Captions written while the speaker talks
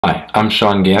Hi, I'm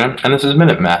Sean Gannon, and this is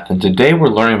Minute Math, and today we're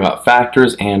learning about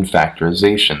factors and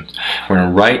factorization. We're going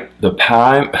to write the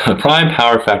prime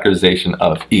power factorization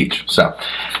of each. So,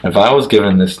 if I was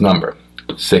given this number,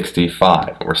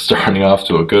 65, we're starting off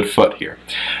to a good foot here.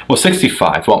 Well,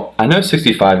 65, I know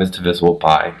 65 is divisible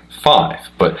by 5,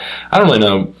 but I don't really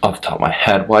know off the top of my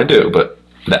head. Well, I do, but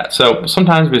that. So,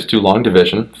 sometimes we just do long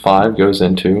division. 5 goes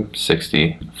into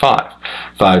 65.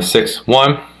 5, 6,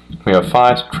 1. We have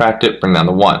 5, subtract it, bring down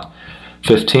the 1.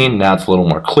 15, now it's a little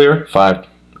more clear. 5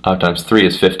 times 3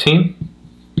 is 15.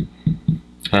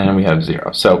 And we have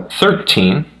 0. So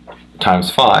 13 times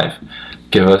 5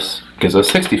 gives us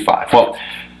 65. Well,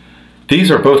 these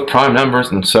are both prime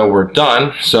numbers, and so we're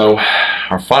done. So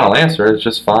our final answer is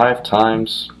just 5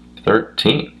 times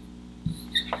 13.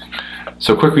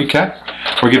 So quick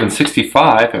recap. We're given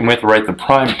 65, and we have to write the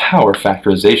prime power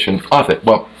factorization of it.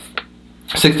 Well,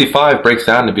 65 breaks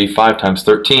down to be 5 times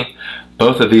 13.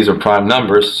 Both of these are prime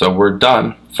numbers, so we're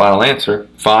done. Final answer,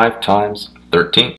 5 times 13.